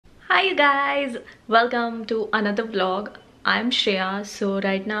Hi you guys, welcome to another vlog. I'm Shreya. So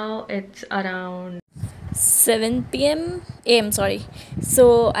right now it's around 7 p.m. AM, sorry.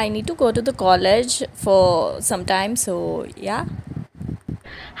 So I need to go to the college for some time, so yeah.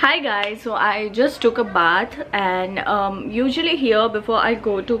 Hi guys, so I just took a bath and usually here before I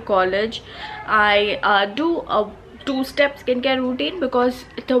go to college I do a two-step skincare routine because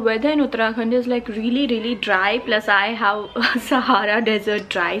the weather in Uttarakhand is like really dry, plus I have Sahara desert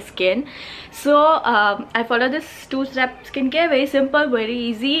dry skin. So I follow this two-step skincare, very simple, very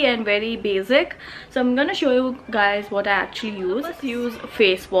easy and very basic. So I'm gonna show you guys what I actually use. Let's use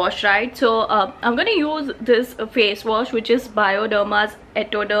face wash, right? So I'm gonna use this face wash, which is Bioderma's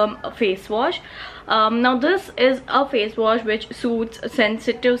face wash. Now this is a face wash which suits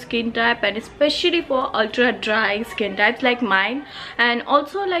sensitive skin type and especially for ultra dry skin types like mine. And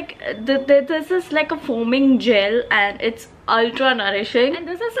also like this is like a foaming gel and it's ultra nourishing, and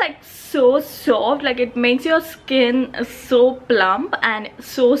this is like so soft, like it makes your skin so plump and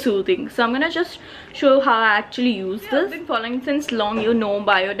so soothing. So I'm gonna just show you how I actually use this. I've been following since long. You know,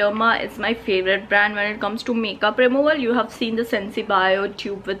 Bioderma is my favorite brand when it comes to makeup removal. You have seen the Sensi Bio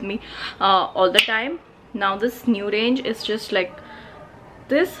tube with me all the time. Now this new range is just like,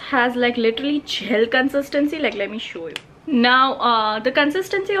 this has like literally gel consistency. Like, let me show you. Now the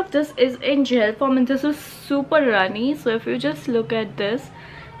consistency of this is in gel form and this is super runny. So if you just look at this,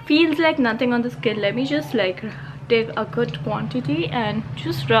 feels like nothing on the skin. Let me just like take a good quantity and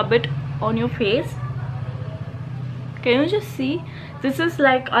just rub it on your face. Can you just see? This is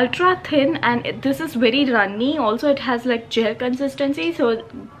like ultra thin and this is very runny. Also it has like gel consistency, so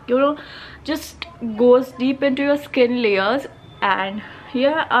you know, just goes deep into your skin layers. And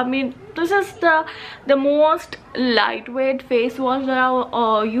yeah, I mean, this is the most lightweight face wash that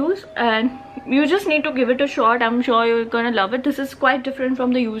I use, and you just need to give it a shot. I'm sure you're gonna love it. This is quite different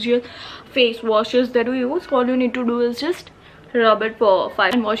from the usual face washes that we use. All you need to do is just rub it for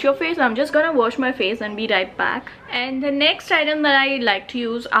 5 and wash your face. I'm just gonna wash my face and be right back. And the next item that I like to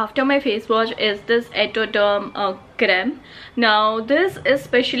use after my face wash is this Etoderm creme. Now this is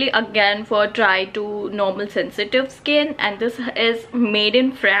specially again for dry to normal sensitive skin, and this is made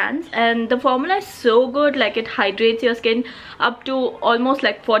in France, and the formula is so good. Like, it hydrates your skin up to almost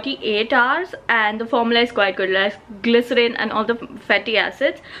like 48 hours, and the formula is quite good, like glycerin and all the fatty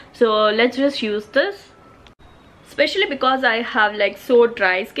acids. So let's just use this. Especially because I have like so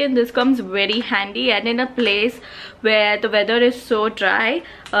dry skin, this comes very handy, and in a place where the weather is so dry,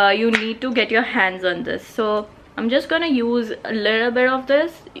 you need to get your hands on this. So I'm just gonna use a little bit of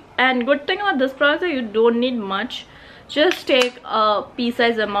this, and good thing about this product is you don't need much. Just take a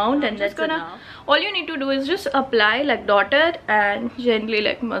pea-sized amount and that's gonna, all you need to do is just apply, like dot it and gently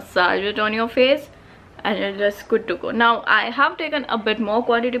like massage it on your face, and it's just good to go. Now I have taken a bit more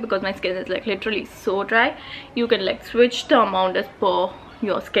quantity because my skin is like literally so dry. You can like switch the amount as per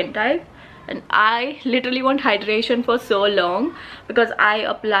your skin type, and I literally want hydration for so long because I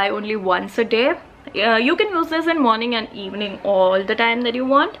apply only once a day. You can use this in morning and evening all the time that you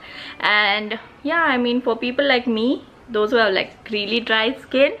want. And yeah, I mean, for people like me, those who have like really dry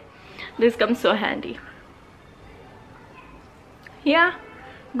skin, this comes so handy. Yeah,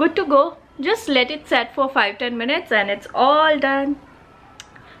 good to go. Just let it set for 5-10 minutes and it's all done.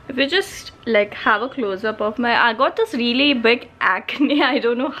 If you just like have a close-up of my, I got this really big acne. I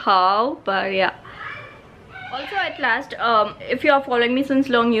don't know how, but yeah. Also at last, if you are following me since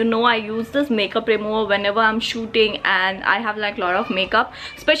long, you know I use this makeup remover whenever I'm shooting and I have like a lot of makeup,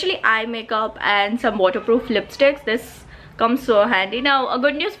 especially eye makeup and some waterproof lipsticks. This comes so handy. Now a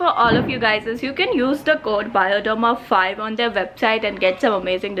good news for all of you guys is you can use the code Bioderma5 on their website and get some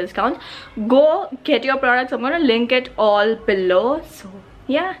amazing discounts. Go get your products. I'm gonna link it all below. So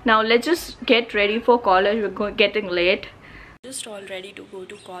yeah, now let's just get ready for college. We're getting late. Just all ready to go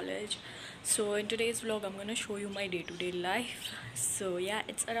to college. So in today's vlog I'm gonna show you my day-to-day life. So yeah,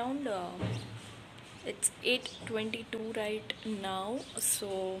 it's around it's 8:22 right now.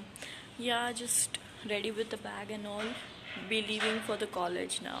 So yeah, just ready with the bag and all, be leaving for the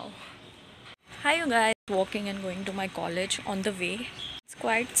college now. Hi you guys, walking and going to my college on the way. It's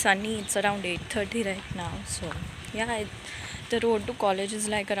quite sunny. It's around 8:30 right now. So yeah, the road to college is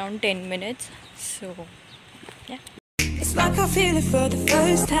like around 10 minutes. So yeah, it's like I feel it for the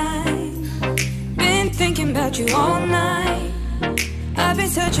first time. Been thinking about you all night. I've been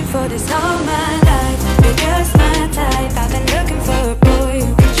searching for this all my life. You're just my type. I've been looking for a boy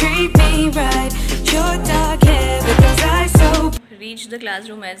who can treat me right. Your dark hair with those eyes so. Reached the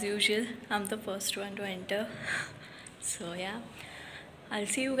classroom as usual. I'm the first one to enter. So yeah, I'll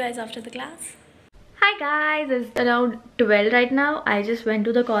see you guys after the class. Hi guys, it's around 12 right now. I just went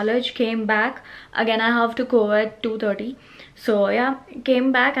to the college, came back. Again, I have to go at 2:30. So yeah, came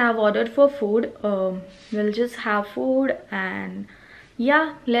back. I have ordered for food. We'll just have food and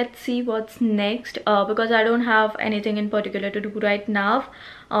yeah, let's see what's next. Because I don't have anything in particular to do right now.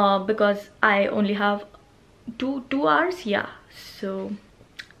 Because I only have two hours. Yeah. So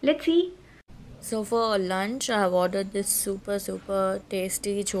let's see. So for lunch, I have ordered this super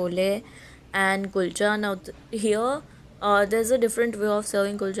tasty chole and kulcha. Now here, there's a different way of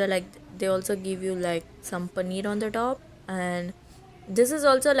serving kulcha. Like they also give you like some paneer on the top, and this is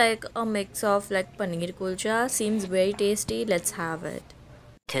also like a mix of like paneer kulcha. Seems very tasty. Let's have it.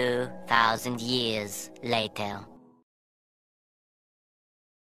 2,000 years later.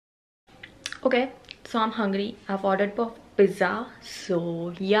 Okay, so I'm hungry. I've ordered for pizza.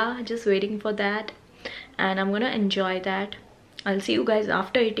 So yeah, just waiting for that. And I'm gonna enjoy that. I'll see you guys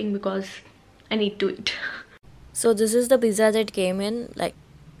after eating because I need to eat. So this is the pizza that came in. Like,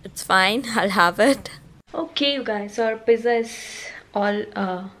 it's fine. I'll have it. Okay, you guys. So our pizza is all.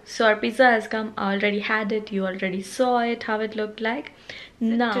 So our pizza has come. I already had it. You already saw it. How it looked like.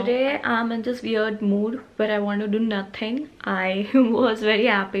 Now today I'm in this weird mood where I want to do nothing. I was very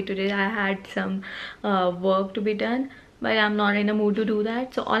happy today. I had some work to be done, but I'm not in a mood to do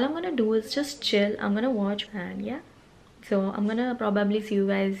that. So all I'm gonna do is just chill. I'm gonna watch and yeah. So I'm gonna probably see you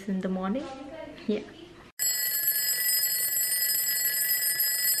guys in the morning. Yeah.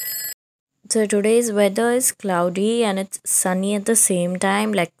 So today's weather is cloudy and it's sunny at the same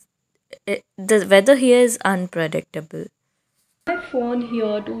time. Like the weather here is unpredictable. My phone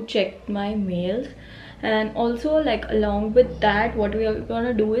here to check my mails, and also like along with that what we are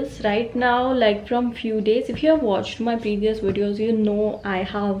gonna do is right now, like from few days, if you have watched my previous videos, you know I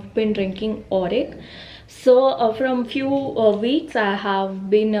have been drinking Auric. So from few weeks I have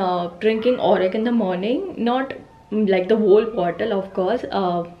been drinking Auric in the morning, not like the whole bottle of course,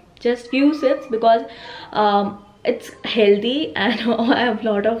 just few sips because it's healthy and I have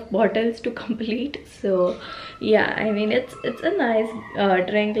a lot of bottles to complete. So yeah, I mean it's a nice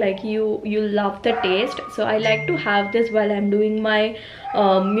drink. Like you love the taste, so I like to have this while I'm doing my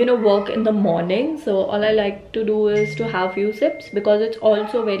work in the morning. So all I like to do is to have few sips because it's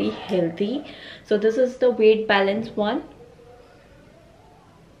also very healthy. So this is the weight balance one.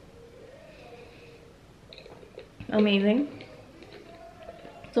 Amazing.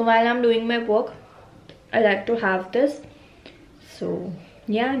 So while I'm doing my work, I like to have this. So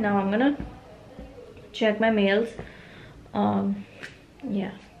yeah, now I'm gonna check my mails.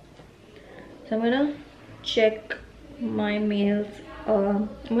 Yeah, so I'm gonna check my mails. I'm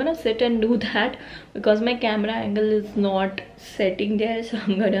gonna sit and do that because my camera angle is not setting there, so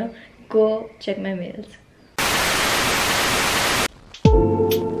I'm gonna go check my mails.